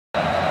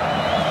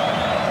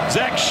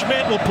Zach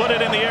Schmidt will put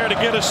it in the air to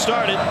get us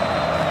started.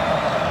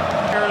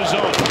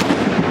 Arizona.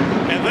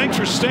 And thanks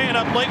for staying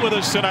up late with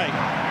us tonight.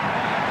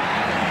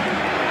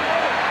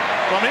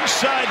 From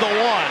inside the 1,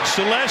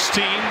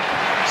 Celestine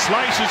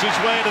slices his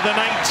way to the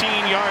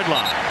 19-yard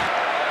line.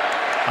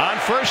 On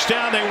first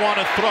down, they want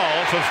to throw.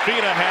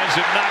 Fafita has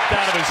it knocked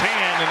out of his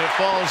hand, and it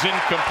falls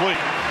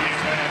incomplete.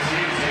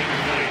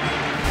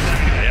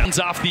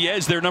 Off the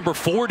edge there, number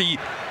 40.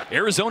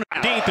 Arizona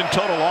 15th in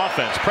total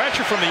offense.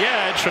 Pressure from the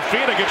edge.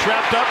 Fafita gets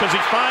wrapped up as he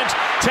finds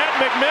Ted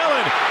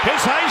McMillan. His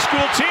high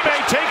school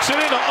teammate takes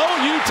it into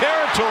OU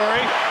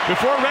territory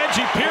before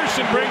Reggie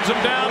Pearson brings him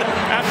down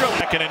after a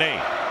 2nd and 8.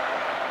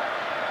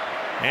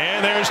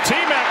 And there's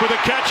T-Mac with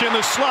a catch in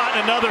the slot.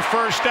 Another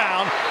first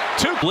down.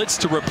 Two blitz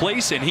to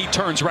replace, and he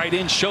turns right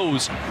in,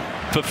 shows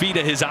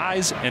Fafita his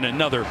eyes, and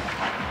another.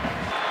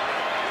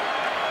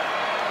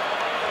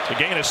 A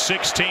gain of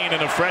 16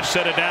 and a fresh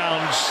set of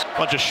downs.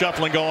 Bunch of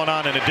shuffling going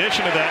on. In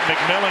addition to that,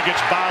 McMillan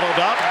gets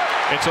bottled up.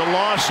 It's a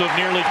loss of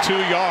nearly 2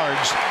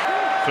 yards.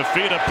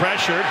 Fafita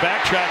pressured,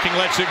 backtracking,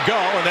 lets it go,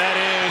 and that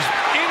is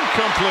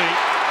incomplete.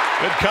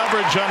 Good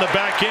coverage on the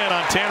back end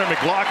on Tanner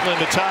McLaughlin,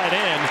 the tight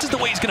end. This is the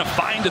way he's going to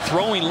find a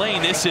throwing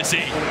lane. This is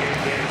a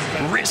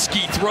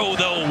risky throw,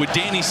 though, with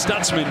Danny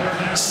Stutzman,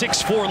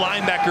 6'4"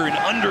 linebacker, and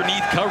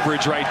underneath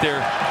coverage right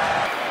there.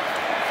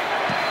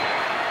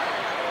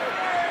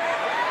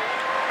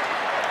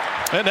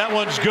 And that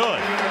one's good.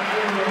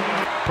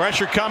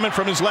 Pressure coming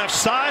from his left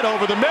side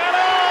over the middle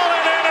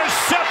and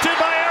intercepted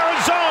by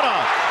Arizona.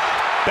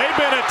 They've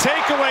been a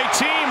takeaway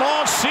team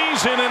all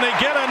season, and they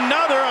get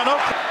another on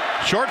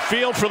short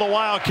field for the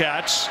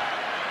Wildcats.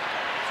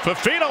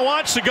 Fafita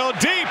wants to go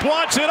deep,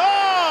 wants it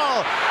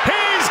all.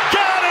 He's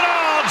got it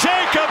all.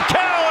 Jacob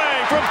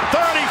Coway from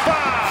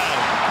 35.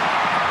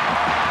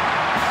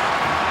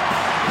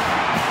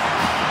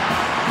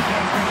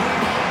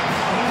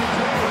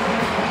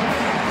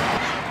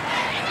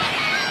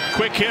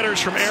 Quick hitters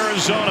from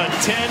Arizona,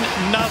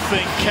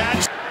 10-0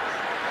 Cats.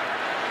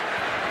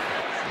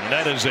 And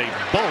that is a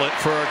bullet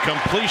for a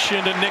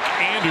completion to Nick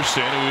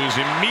Anderson, who is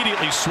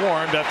immediately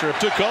swarmed after it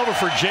took over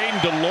for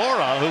Jaden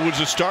DeLaura, who was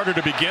a starter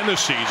to begin the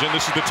season.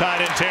 This is the tight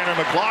end Tanner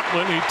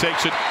McLaughlin. He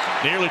takes it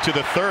nearly to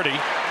the 30.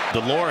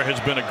 DeLaura has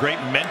been a great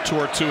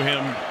mentor to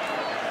him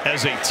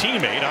as a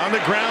teammate. On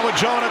the ground with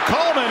Jonah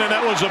Coleman, and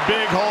that was a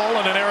big hole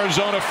and an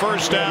Arizona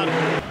first down.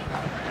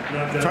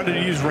 Trying to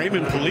use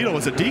Raymond Polito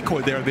as a decoy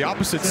there, the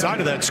opposite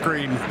side of that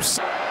screen.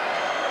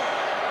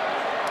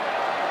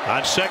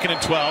 On 2nd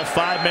and 12,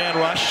 5-man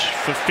rush.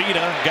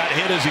 Fafita got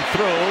hit as he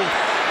threw,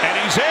 and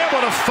he's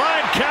able to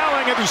find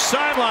Cowing at the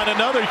sideline.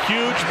 Another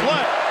huge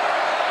play.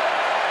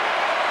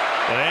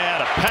 They had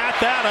to pat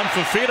that on.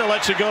 Fafita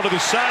lets it go to the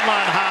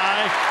sideline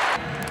high.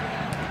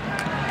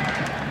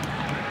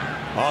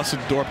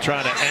 Ossendorp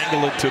trying to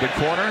angle it to the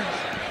corner,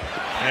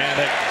 and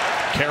it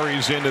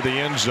carries into the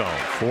end zone.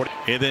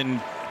 And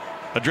then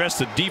address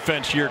the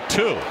defense here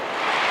too.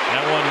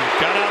 That one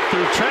got out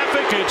through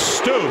traffic. It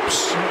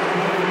Stoops.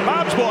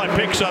 Bob's boy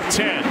picks up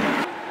 10.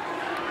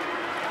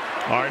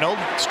 Arnold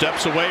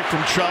steps away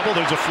from trouble.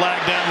 There's a flag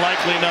down,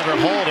 likely another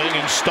holding,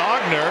 and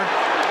Stogner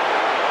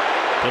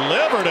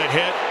delivered a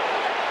hit,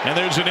 and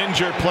there's an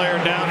injured player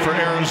down for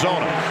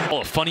Arizona.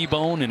 A funny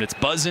bone, and it's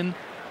buzzing.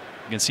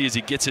 You can see as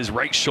he gets his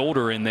right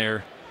shoulder in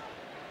there.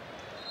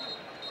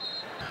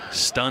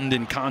 Stunned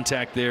in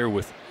contact there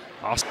with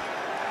Austin.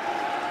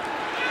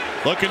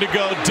 Looking to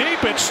go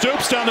deep. It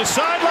Stoops down the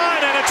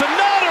sideline, and it's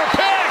another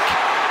pick.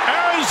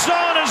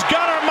 Arizona's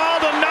Gunnar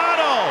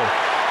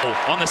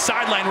Maldonado. On the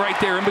sideline right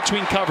there in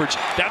between coverage.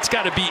 That's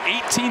got to be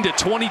 18 to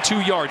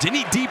 22 yards.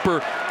 Any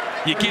deeper,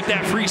 you give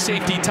that free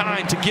safety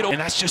time to get over. And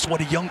that's just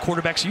what a young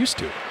quarterback's used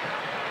to.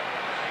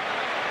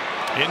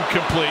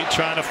 Incomplete.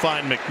 Trying to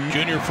find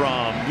Jr.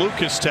 from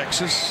Lucas,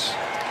 Texas.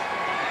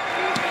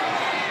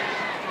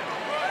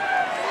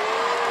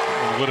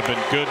 It would have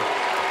been good.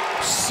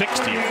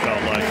 60, it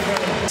felt like.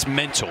 It's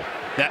mental.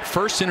 That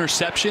first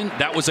interception,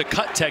 that was a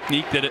cut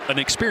technique that an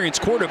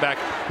experienced quarterback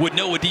would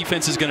know what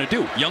defense is going to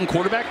do. Young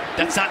quarterback,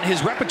 that's not in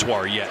his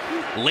repertoire yet.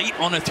 Late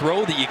on a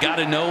throw that you got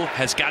to know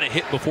has got to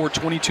hit before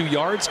 22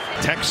 yards.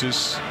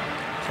 Texas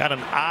got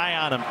an eye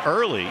on him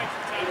early.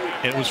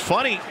 It was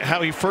funny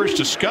how he first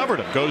discovered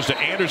him. Goes to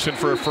Anderson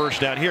for a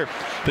first down here.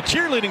 The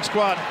cheerleading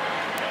squad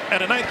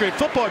at a 9th grade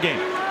football game.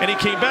 And he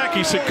came back.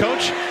 He said,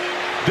 Coach,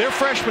 their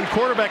freshman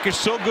quarterback is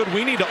so good,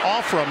 we need to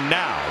offer him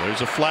now. There's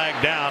a flag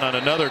down on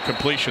another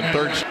completion.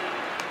 Third.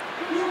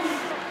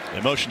 They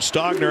motion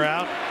Stogner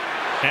out.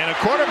 And a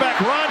quarterback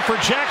run for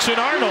Jackson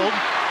Arnold.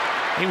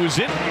 He was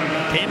in.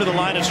 Came to the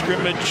line of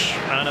scrimmage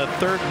on a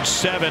 3rd and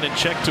 7 and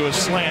checked to a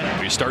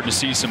slant. You're starting to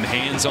see some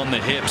hands on the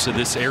hips of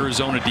this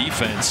Arizona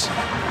defense.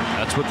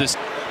 That's what this.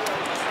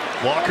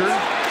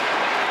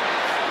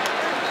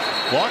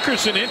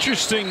 Walker's an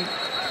interesting.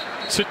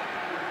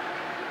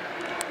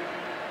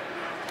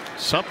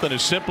 Something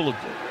as simple as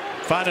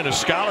finding a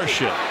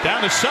scholarship.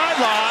 Down the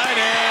sideline,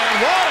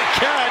 and what a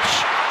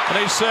catch. And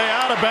they say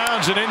out of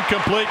bounds and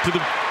incomplete to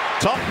the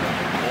top.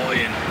 Boy,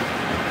 and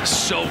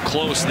so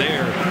close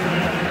there.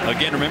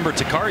 Again, remember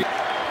Takari.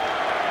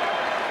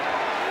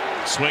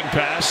 Swing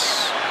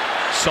pass.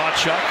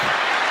 Sawchuk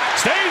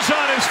stays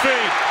on his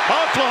feet.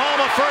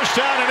 Oklahoma first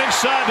down and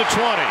inside the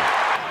 20.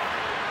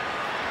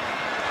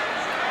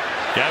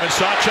 Gavin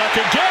Sawchuk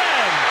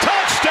again.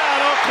 Touchdown,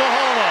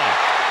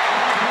 Oklahoma.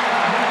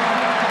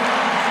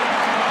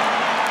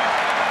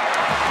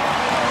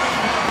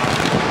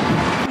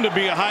 To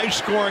be a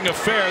high-scoring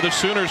affair, the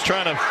Sooners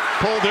trying to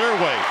pull their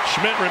weight.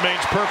 Schmidt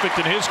remains perfect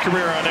in his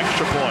career on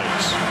extra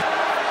points.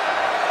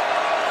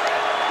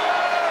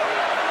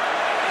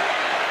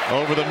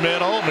 Over the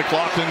middle,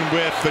 McLaughlin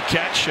with the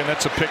catch, and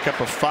that's a pickup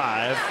of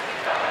 5.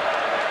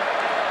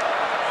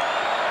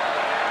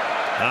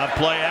 On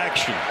play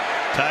action.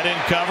 Tight end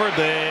covered.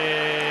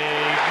 They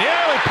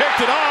nearly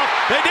picked it off.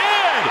 They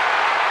did!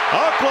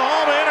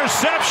 Oklahoma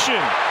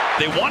interception.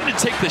 They wanted to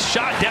take the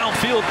shot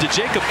downfield to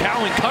Jacob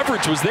Cowan.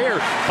 Coverage was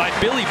there by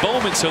Billy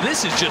Bowman, so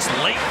this is just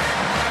late.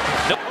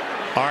 Nope.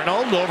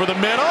 Arnold over the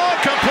middle,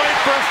 complete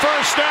for a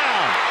first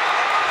down.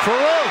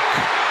 Farouk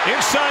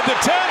inside the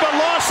 10, but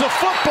lost the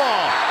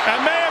football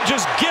and may have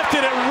just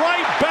gifted it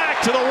right back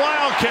to the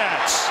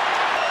Wildcats.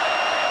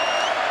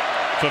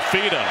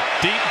 Fafita,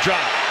 deep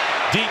drop,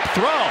 deep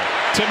throw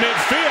to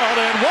midfield,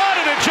 and what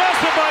an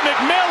adjustment by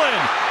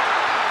McMillan.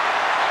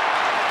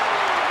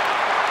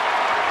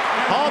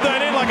 All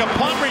that in like a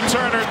punt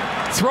returner.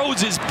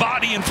 Throws his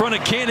body in front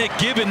of Kinnick,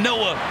 giving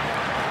Noah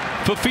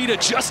Fafita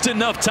just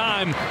enough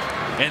time.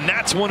 And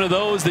that's one of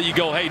those that you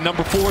go, hey,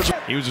 number 4.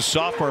 He was a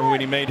sophomore when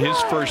he made his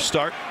first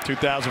start,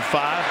 2005.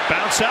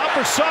 Bounce out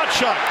for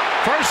Sawchuk.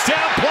 First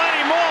down,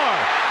 plenty more.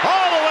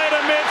 All the way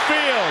to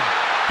midfield.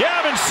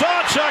 Gavin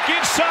Sawchuk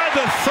inside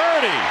the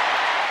 30.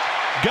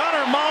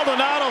 Gunnar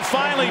Maldonado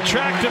finally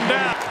tracked him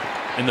down.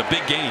 In the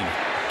big game.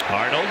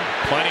 Arnold,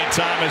 plenty of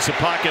time as the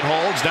pocket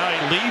holds. Now he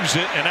leaves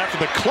it, and after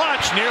the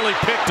clutch, nearly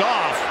picked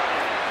off.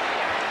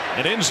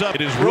 It ends up,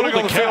 it is ruled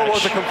a catch. Field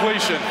was a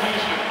completion.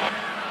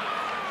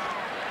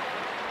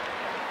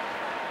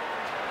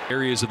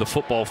 Areas of the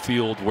football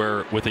field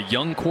where, with a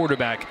young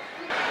quarterback,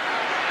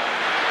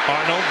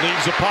 Arnold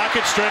leaves the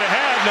pocket straight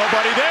ahead.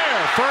 Nobody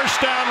there.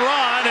 First down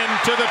run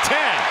into the 10.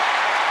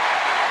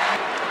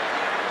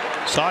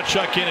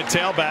 Sawchuk in a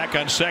tailback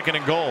on 2nd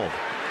and goal.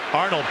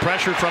 Arnold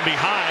pressure from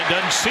behind,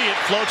 doesn't see it,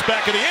 floats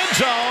back in the end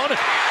zone.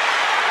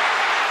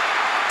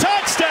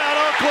 Touchdown,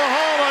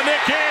 Oklahoma,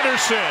 Nick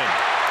Anderson.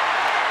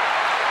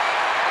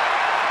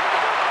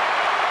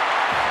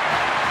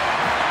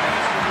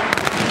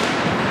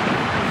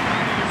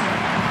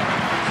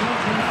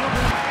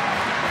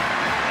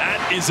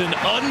 that is an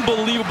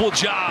unbelievable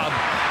job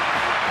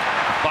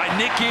by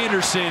Nick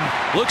Anderson.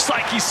 Looks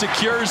like he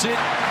secures it.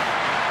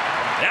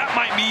 That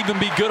might even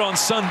be good on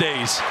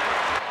Sundays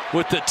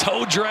with the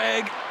toe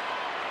drag.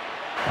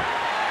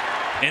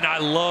 And I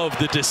love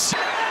the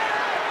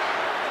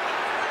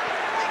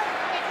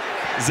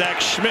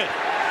Zach Schmidt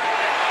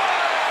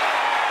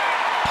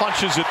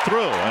punches it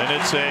through, and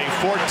it's a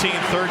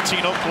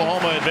 14-13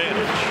 Oklahoma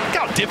advantage. Look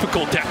how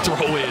difficult that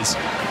throw is.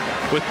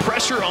 With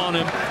pressure on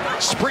him,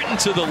 sprinting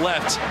to the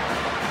left.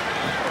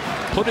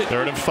 Put it.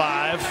 3rd and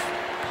 5.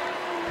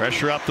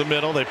 Pressure up the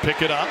middle. They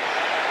pick it up.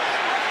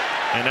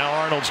 And now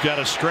Arnold's got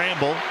to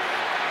scramble.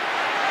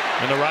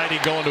 And the righty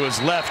going to his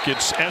left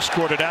gets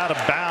escorted out of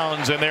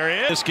bounds, and there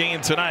is. This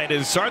game tonight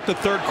is start the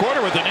 3rd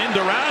quarter with an end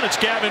around. It's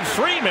Gavin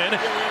Freeman,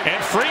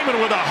 and Freeman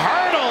with a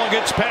hurdle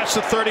gets past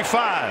the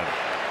 35.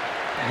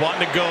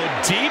 Wanting to go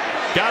deep,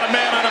 got a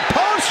man on a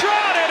post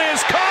run, and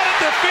is caught at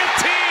the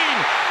 15.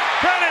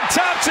 Brennan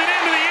Thompson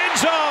into the end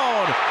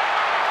zone.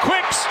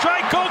 Quick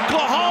strike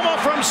Oklahoma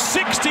from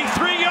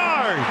 63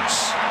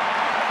 yards.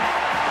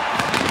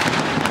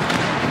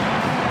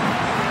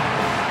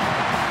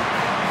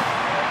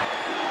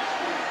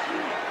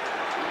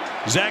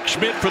 Zach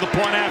Schmidt for the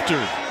point after.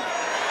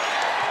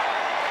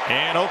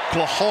 And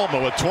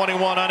Oklahoma with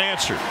 21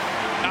 unanswered.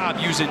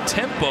 Using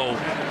tempo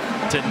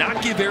to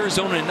not give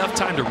Arizona enough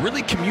time to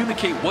really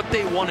communicate what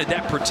they wanted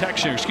that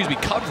protection,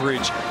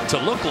 coverage to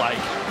look like.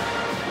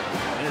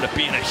 Ended up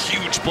being a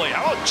huge play.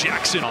 How about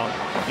Jackson on?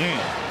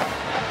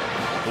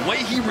 The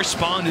way he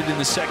responded in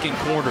the 2nd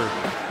quarter.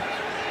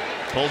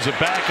 Pulls it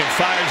back and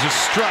fires a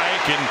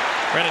strike, and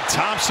Brennan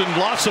Thompson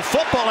lost the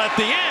football at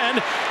the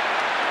end.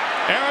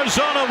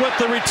 Arizona with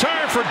the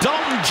return for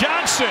Dalton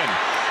Johnson.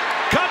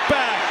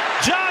 Cutback,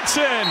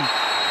 Johnson.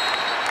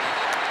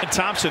 And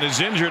Thompson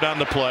is injured on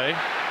the play.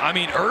 I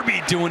mean,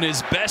 Irby doing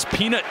his best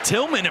Peanut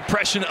Tillman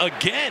impression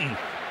again.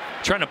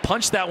 Trying to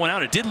punch that one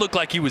out. It did look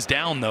like he was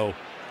down, though.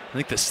 I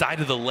think the side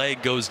of the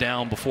leg goes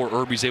down before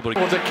Irby's able to.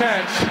 It was a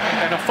catch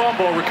and a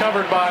fumble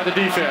recovered by the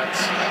defense.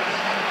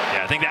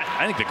 Yeah,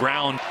 I think the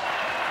ground.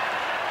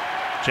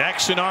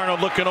 Jackson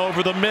Arnold looking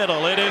over the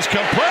middle. It is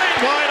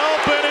complete. Wide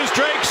open is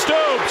Drake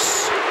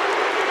Stoops.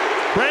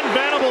 Brent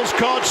Venables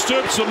called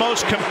Stoops the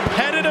most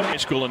competitive high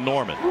school in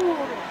Norman.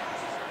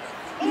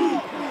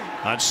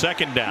 On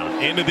 2nd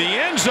down, into the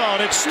end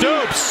zone, it's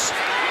Stoops.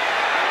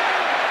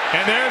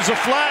 And there's a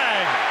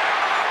flag.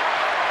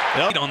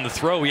 On the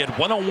throw, he had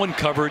one-on-one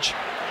coverage.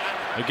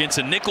 against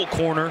a nickel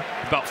corner,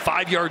 about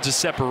 5 yards of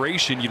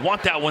separation. You'd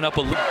want that one up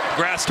a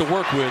grass to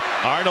work with.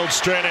 Arnold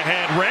straight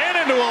ahead, ran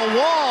into a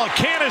wall,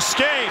 can't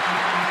escape.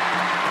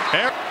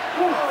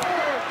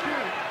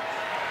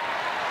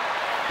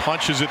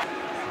 Punches it.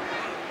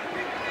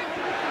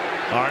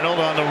 Arnold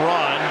on the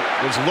run,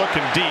 was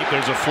looking deep.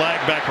 There's a flag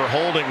back where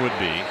holding would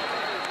be.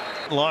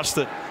 Lost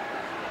the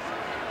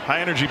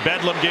high-energy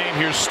Bedlam game.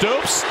 Here's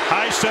Stoops.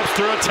 High steps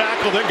through a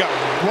tackle, then got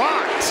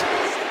rocked.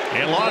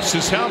 And lost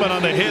his helmet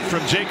on the hit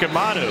from Jacob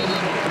Manu.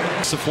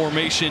 It's the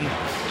formation.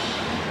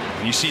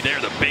 You see there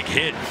the big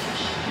hit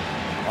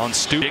on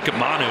Stoops. Jacob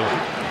Manu.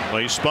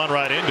 Well, he spun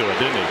right into it,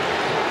 didn't he?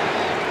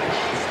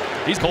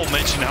 Cole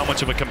mentioned how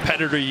much of a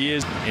competitor he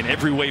is in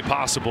every way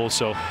possible.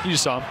 So you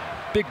just saw him.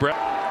 Big breath.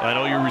 I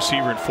know you're a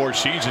receiver in 4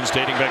 seasons,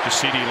 dating back to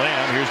C.D.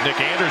 Lamb. Here's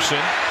Nick Anderson.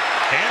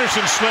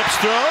 Anderson slips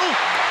through,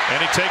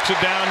 and he takes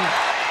it down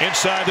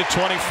inside the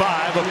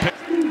 25.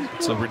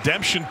 It's a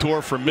redemption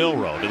tour for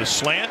Milroe. To the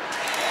slant.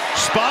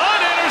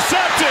 Spun,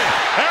 intercepted.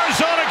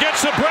 Arizona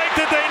gets the break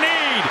that they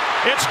need.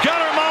 It's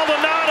Gunnar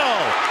Maldonado.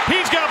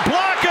 He's got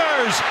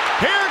blockers.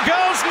 Here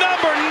goes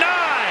number 9.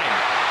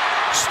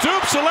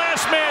 Stoops the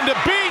last man to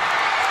beat.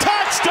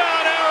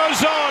 Touchdown,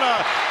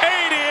 Arizona.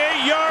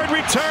 88-yard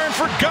return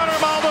for Gunnar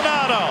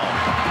Maldonado.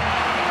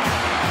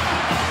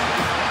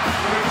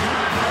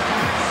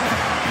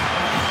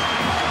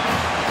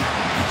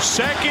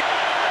 Second.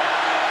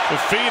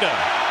 Fafita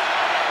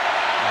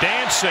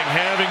dancing,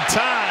 having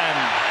time.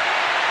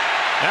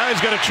 Now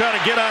he's going to try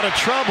to get out of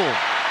trouble.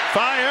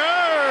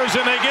 Fires,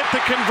 and they get the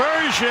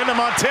conversion to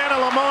Montana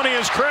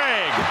Lamonius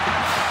Craig.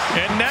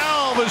 And now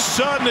all of a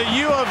sudden the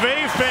U of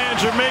A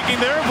fans are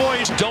making their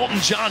voice. Dalton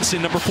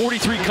Johnson, number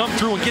 43, come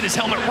through and get his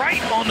helmet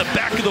right on the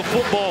back of the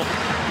football.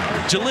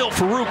 Jalil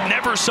Farouk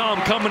never saw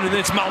him coming, and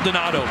it's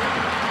Maldonado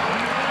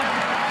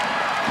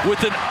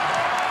with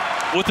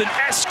an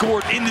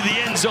escort into the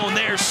end zone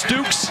there.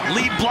 Stukes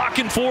lead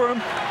blocking for him.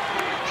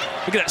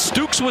 Look at that.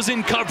 Stukes was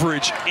in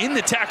coverage in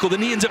the tackle.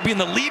 Then he ends up being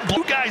the lead.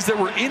 Two guys that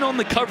were in on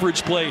the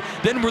coverage play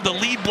then were the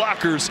lead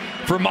blockers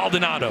for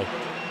Maldonado.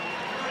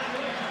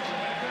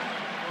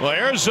 Well,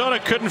 Arizona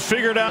couldn't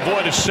figure it out.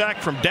 Avoid a sack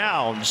from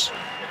downs.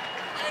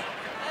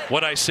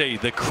 What I say,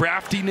 the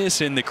craftiness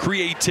and the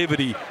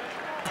creativity.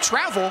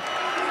 Travel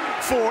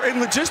in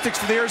logistics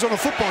for the Arizona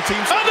football team.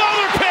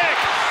 Another pick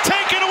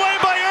taken away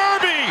by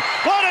Irby.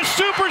 What a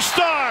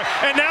superstar.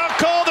 And now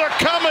Cole, they're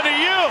coming to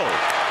you.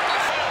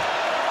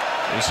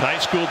 His high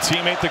school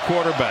teammate, the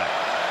quarterback.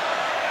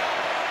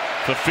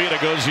 Fafita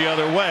goes the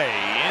other way.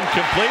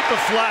 Incomplete, the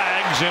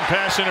flags, and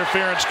pass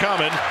interference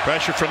coming.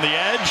 Pressure from the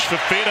edge.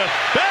 Fafita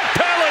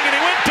backpedaling, and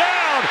he went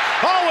down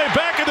all the way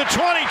back at the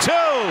 22.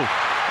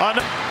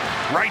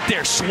 Right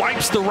there,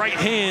 swipes the right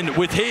hand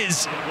with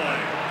his.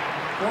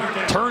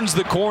 Turns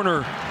the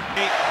corner.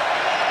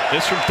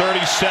 This from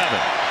 37.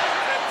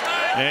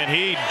 And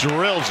he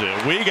drills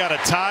it. We got a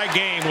tie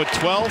game with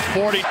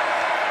 12:40.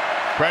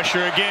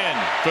 Pressure again.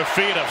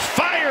 Fafita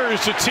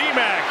fires to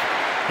T-Mac.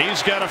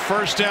 He's got a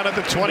first down at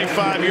the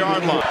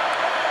 25-yard line.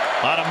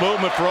 A lot of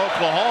movement for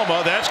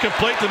Oklahoma. That's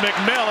complete to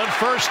McMillan.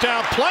 First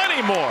down,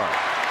 plenty more.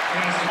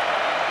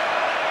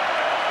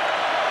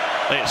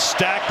 They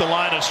stack the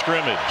line of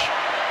scrimmage.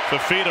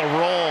 Fafita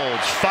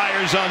rolls,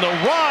 fires on the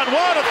run.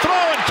 What a throw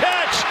and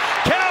catch.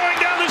 Cowering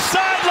down the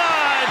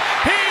sideline.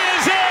 He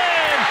is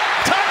in.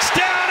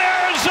 Touchdown,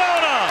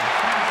 Arizona.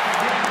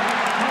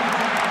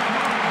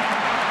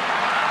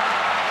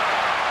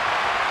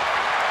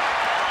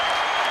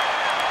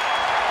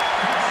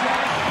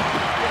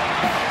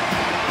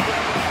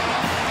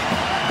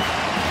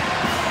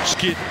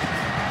 Skid.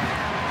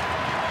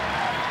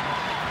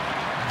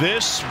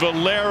 This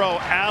Valero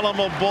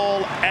Alamo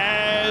Bowl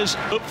as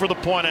up for the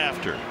point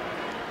after.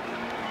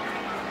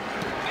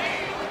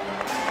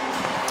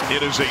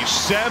 It is a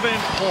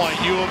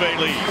 7-point U of A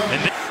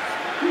lead.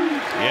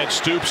 And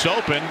Stoops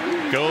open,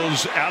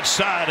 goes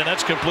outside, and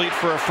that's complete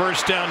for a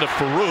first down to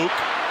Farouk.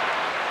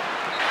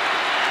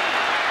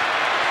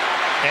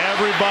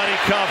 Everybody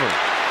covered.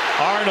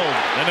 Arnold,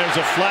 and there's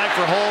a flag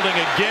for holding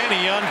again.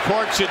 He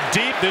uncorks it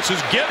deep. This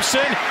is Gibson,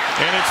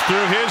 and it's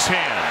through his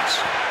hands.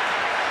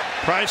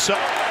 Price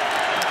up.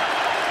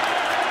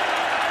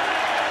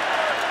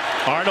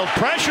 Arnold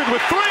pressured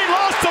with 3,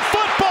 lost the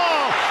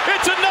football.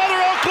 It's another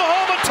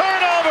Oklahoma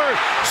turnover.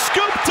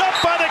 Scooped up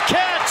by the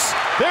Cats.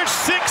 Their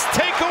 6th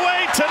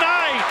takeaway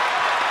tonight.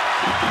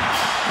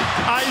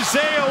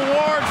 Isaiah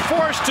Ward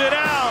forced it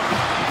out.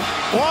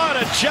 What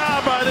a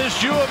job by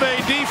this U of A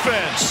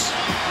defense.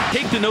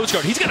 Take the nose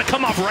guard. He's going to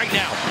come off right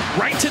now.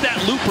 Right to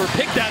that looper.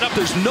 Pick that up.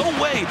 There's no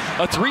way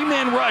a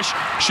 3-man rush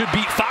should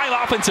beat 5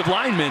 offensive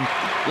linemen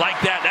like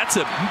that. That's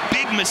a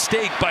big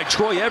mistake by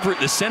Troy Everett,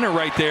 the center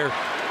right there.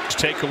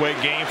 Takeaway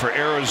game for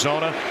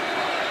Arizona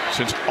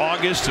since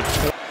August of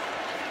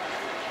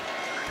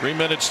 3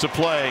 minutes to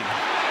play.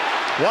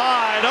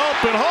 Wide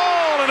open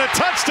hole and a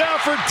touchdown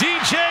for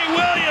DJ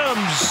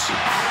Williams.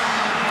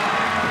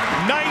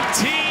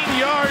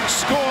 19-yard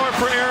score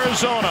for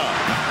Arizona.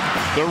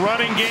 The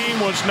running game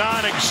was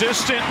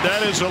non-existent.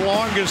 That is the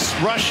longest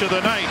rush of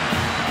the night.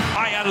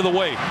 out of the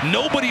way.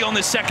 Nobody on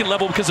the second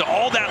level because of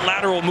all that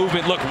lateral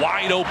movement. Look,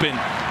 wide open.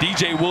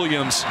 DJ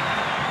Williams.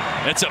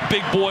 That's a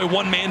big boy,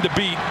 one man to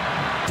beat.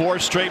 4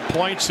 straight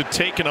points to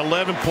take an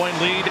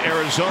 11-point lead.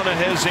 Arizona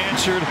has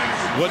answered.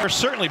 What are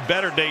certainly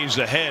better days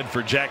ahead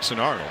for Jackson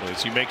Arnold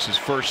as he makes his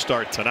first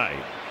start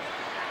tonight.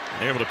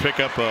 Able to pick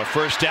up a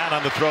first down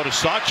on the throw to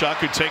Sawchuk,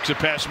 who takes it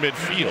past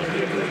midfield.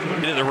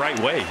 Did it the right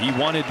way. He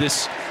wanted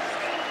this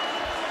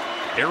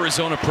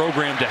Arizona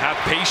program to have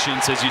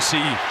patience, as you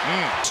see.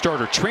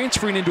 Starter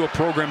transferring into a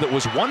program that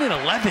was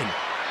 1-11.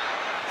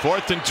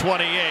 4th and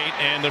 28,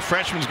 and the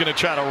freshman's going to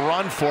try to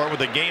run for it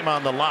with a game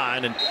on the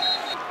line. And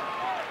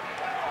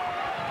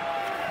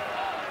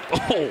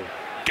oh,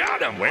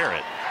 got him. Wear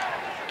it.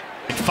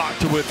 And fought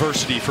through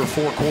adversity for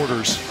 4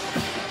 quarters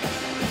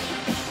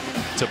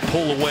to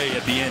pull away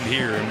at the end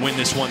here and win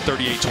this one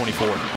 38-24.